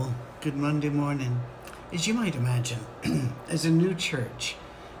Good Monday morning. As you might imagine, as a new church,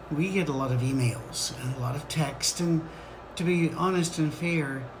 we get a lot of emails and a lot of text, and to be honest and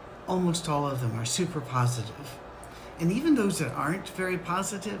fair, almost all of them are super positive. And even those that aren't very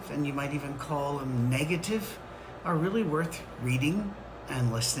positive, and you might even call them negative, are really worth reading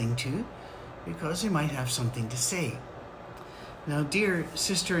and listening to because they might have something to say. Now, dear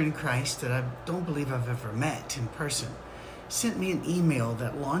sister in Christ that I don't believe I've ever met in person sent me an email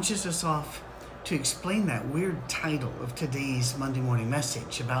that launches us off to explain that weird title of today's Monday morning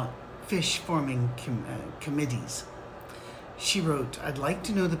message about fish forming committees. She wrote, "I'd like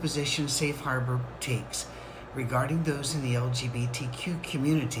to know the position Safe Harbor takes regarding those in the LGBTQ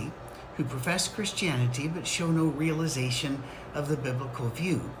community who profess Christianity but show no realization of the biblical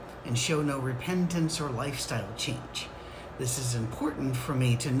view and show no repentance or lifestyle change. This is important for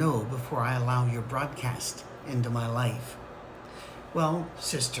me to know before I allow your broadcast into my life." Well,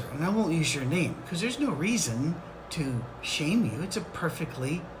 sister, and I won't use your name because there's no reason to shame you. It's a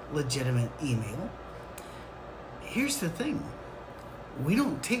perfectly legitimate email. Here's the thing. We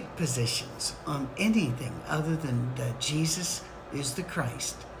don't take positions on anything other than that Jesus is the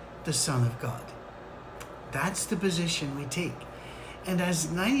Christ, the Son of God. That's the position we take. And as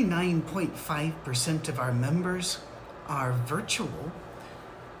 99.5% of our members are virtual,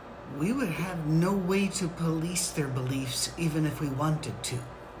 we would have no way to police their beliefs even if we wanted to.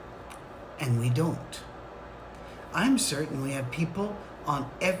 And we don't. I'm certain we have people on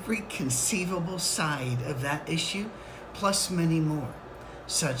every conceivable side of that issue, plus many more,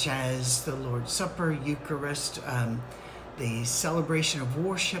 such as the Lord's Supper, Eucharist, the celebration of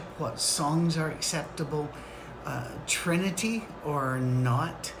worship, what songs are acceptable, Trinity or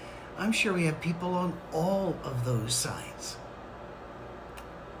not. I'm sure we have people on all of those sides.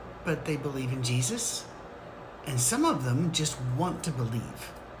 But they believe in Jesus, and some of them just want to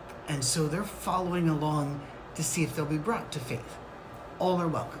believe. And so they're following along to see if they'll be brought to faith. All are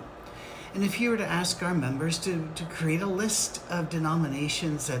welcome. And if you were to ask our members to create a list of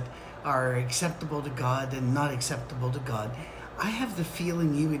denominations that are acceptable to God and not acceptable to God, I have the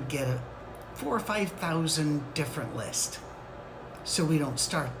feeling you would get a 4,000 or 5,000 different list. So we don't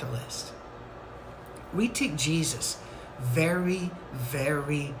start the list. We take Jesus very,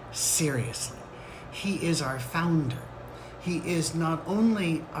 very seriously. He is our founder. He is not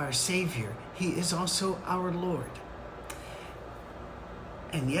only our Savior, He is also our Lord.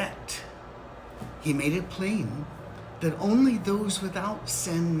 And yet, He made it plain that only those without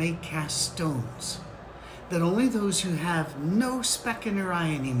sin may cast stones, that only those who have no speck in their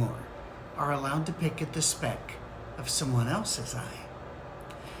eye anymore are allowed to pick at the speck of someone else's eye.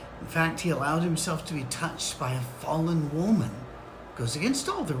 In fact, He allowed Himself to be touched by a fallen woman. Goes against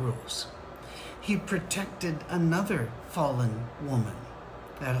all the rules. He protected another fallen woman.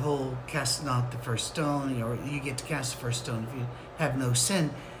 That whole cast not the first stone, or you get to cast the first stone if you have no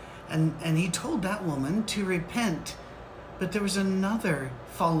sin. And He told that woman to repent. But there was another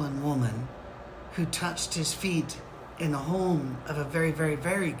fallen woman who touched His feet in the home of a very, very,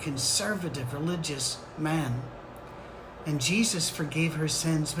 very conservative religious man. And Jesus forgave her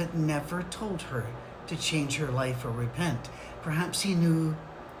sins, but never told her to change her life or repent. Perhaps He knew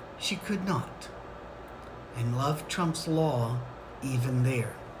she could not. And love trumps law even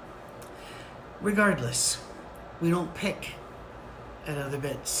there. Regardless, we don't pick at other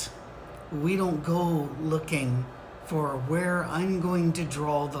bits. We don't go looking for where I'm going to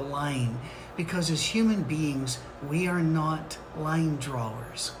draw the line, because as human beings, we are not line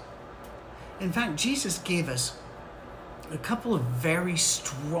drawers. In fact, Jesus gave us a couple of very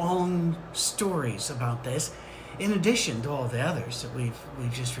strong stories about this, in addition to all the others that we've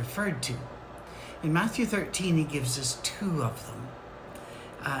just referred to. In Matthew 13, He gives us two of them.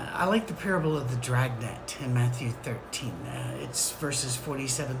 I like the parable of the dragnet in Matthew 13. It's verses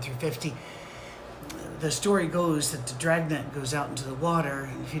 47 through 50. The story goes that the dragnet goes out into the water.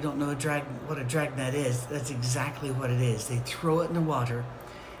 And if you don't know what a dragnet is, that's exactly what it is. They throw it in the water,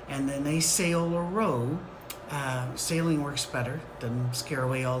 and then they sail or row. Sailing works better, doesn't scare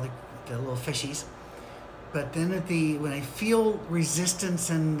away all the little fishies. But then when they feel resistance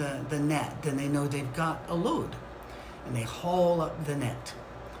in the net, then they know they've got a load, and they haul up the net.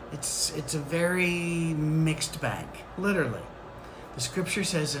 It's a very mixed bag, literally. The scripture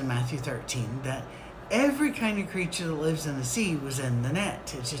says in Matthew 13 that every kind of creature that lives in the sea was in the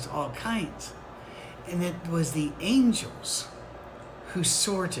net. It's just all kinds. And it was the angels who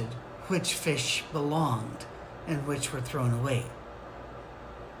sorted which fish belonged and which were thrown away.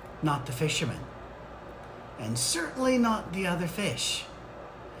 Not the fishermen. And certainly not the other fish.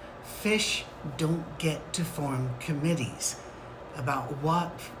 Fish don't get to form committees. about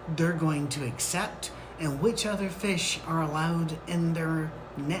what they're going to accept and which other fish are allowed in their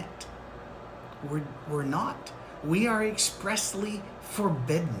net. We're not. We are expressly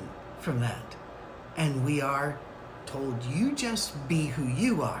forbidden from that. And we are told, you just be who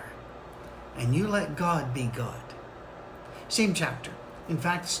you are, and you let God be God. Same chapter. In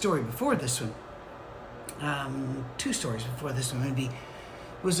fact, the story before this one, two stories before this one maybe,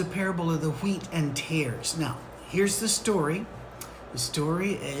 was a parable of the wheat and tares. Now, here's the story. The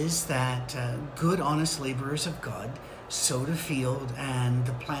story is that good, honest laborers of God sowed a field and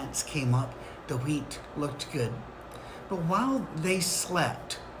the plants came up. The wheat looked good. But while they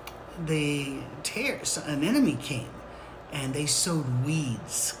slept, the tares, an enemy came, and they sowed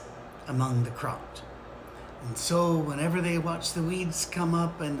weeds among the crops. And so whenever they watch the weeds come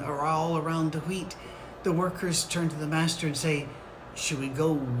up and are all around the wheat, the workers turn to the master and say, should we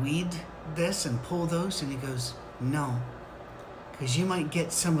go weed this and pull those? And he goes, no, because you might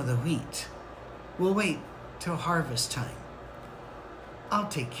get some of the wheat. We'll wait till harvest time. I'll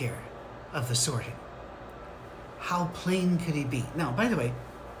take care of the sorting. How plain could he be? Now, by the way,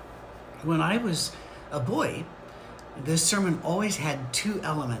 when I was a boy, this sermon always had two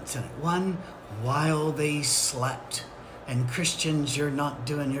elements in it. One, while they slept. And Christians, you're not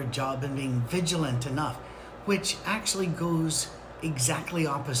doing your job and being vigilant enough, which actually goes exactly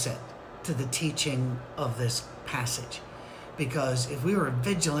opposite to the teaching of this passage. Because if we were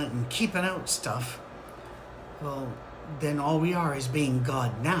vigilant and keeping out stuff, well, then all we are is being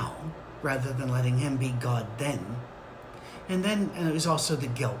God now, rather than letting him be God then. And it was also the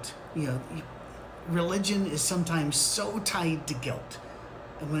guilt. You know, religion is sometimes so tied to guilt,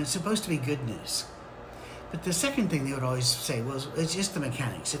 and when it's supposed to be good news. But the second thing they would always say was, it's just the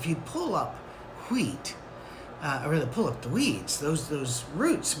mechanics. If you pull up wheat, or rather pull up the weeds, those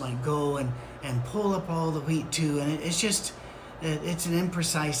roots might go and pull up all the wheat too, and it's an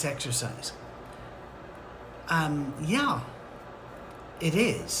imprecise exercise. Yeah, it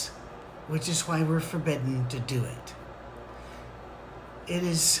is, which is why we're forbidden to do it. It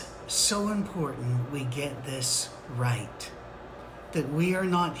is so important we get this right, that we are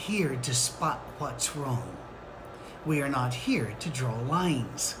not here to spot what's wrong. We are not here to draw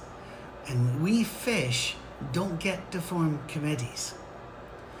lines. And we fish don't get to form committees.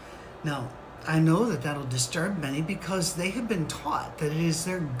 Now, I know that that'll disturb many because they have been taught that it is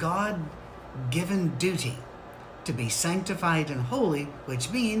their God-given duty to be sanctified and holy, which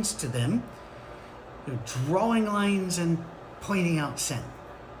means to them, drawing lines and pointing out sin.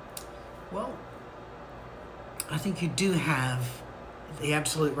 Well, I think you do have the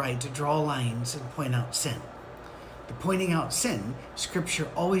absolute right to draw lines and point out sin. The pointing out sin, Scripture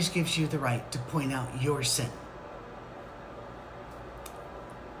always gives you the right to point out your sin.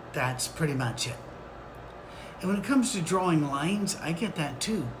 That's pretty much it. And when it comes to drawing lines, I get that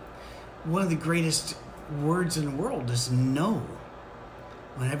too. One of the greatest words in the world is no.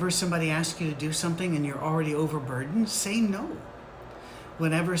 Whenever somebody asks you to do something and you're already overburdened, say no.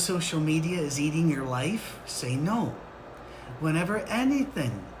 Whenever social media is eating your life, say no. Whenever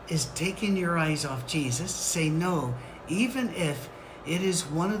anything is taking your eyes off Jesus, say no, even if it is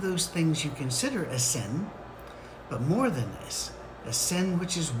one of those things you consider a sin, but more than this, a sin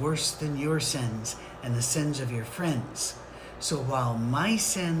which is worse than your sins and the sins of your friends. So while my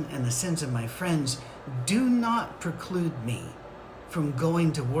sin and the sins of my friends do not preclude me from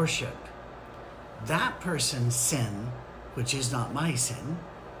going to worship, that person's sin, which is not my sin,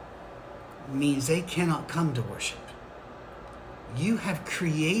 means they cannot come to worship. You have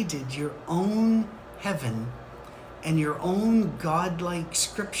created your own heaven and your own godlike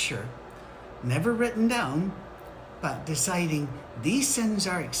scripture, never written down, but deciding these sins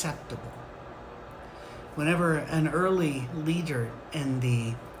are acceptable. Whenever an early leader in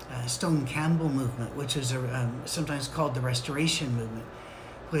the Stone Campbell movement, which was sometimes called the Restoration Movement,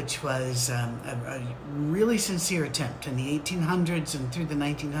 which was a really sincere attempt in the 1800s and through the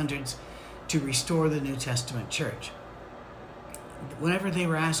 1900s to restore the New Testament church. Whenever they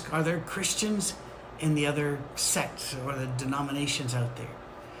were asked, are there Christians in the other sects or the denominations out there?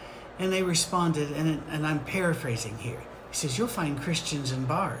 And they responded, and I'm paraphrasing here. He says, you'll find Christians in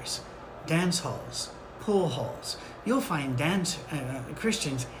bars, dance halls, pool halls. You'll find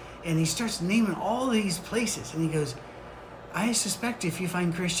Christians, and he starts naming all these places. And he goes, I suspect if you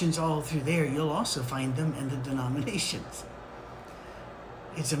find Christians all through there, you'll also find them in the denominations.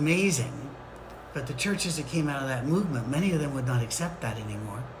 It's amazing. But the churches that came out of that movement, many of them would not accept that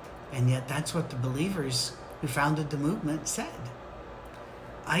anymore. And yet that's what the believers who founded the movement said.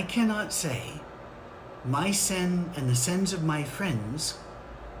 I cannot say my sin and the sins of my friends,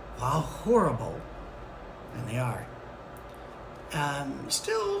 while horrible, and they are,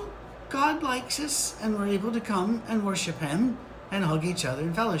 Still, God likes us and we're able to come and worship Him and hug each other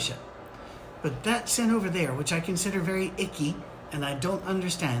in fellowship. But that sin over there, which I consider very icky and I don't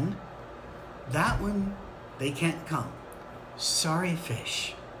understand, that one, they can't come. Sorry,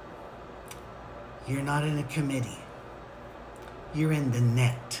 fish. You're not in a committee. You're in the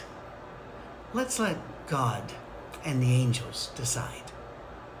net. Let's let God and the angels decide.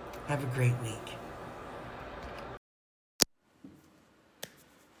 Have a great week.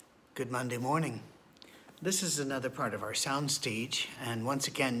 Good Monday morning. This is another part of our soundstage, and once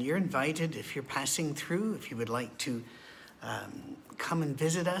again, you're invited if you're passing through, if you would like to come and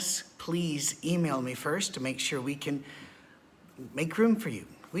visit us, please email me first to make sure we can make room for you.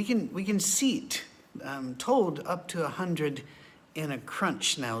 We can seat, told up to 100 in a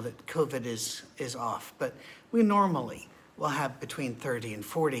crunch now that COVID is off, but we normally will have between 30 and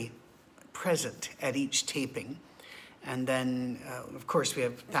 40 present at each taping. And then, of course, we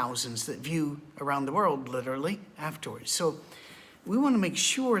have thousands that view around the world, literally, afterwards. So we want to make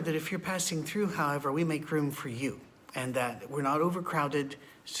sure that if you're passing through, however, we make room for you and that we're not overcrowded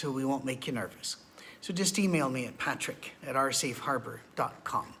so we won't make you nervous. So just email me at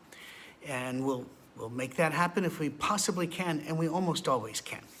patrick@oursafeharbor.com and we'll make that happen if we possibly can, and we almost always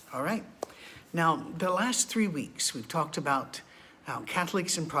can, all right? Now, the last 3 weeks, we've talked about how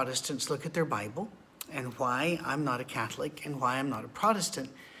Catholics and Protestants look at their Bible, and why I'm not a Catholic and why I'm not a Protestant,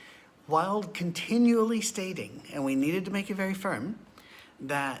 while continually stating, and we needed to make it very firm,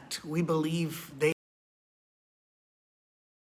 that we believe they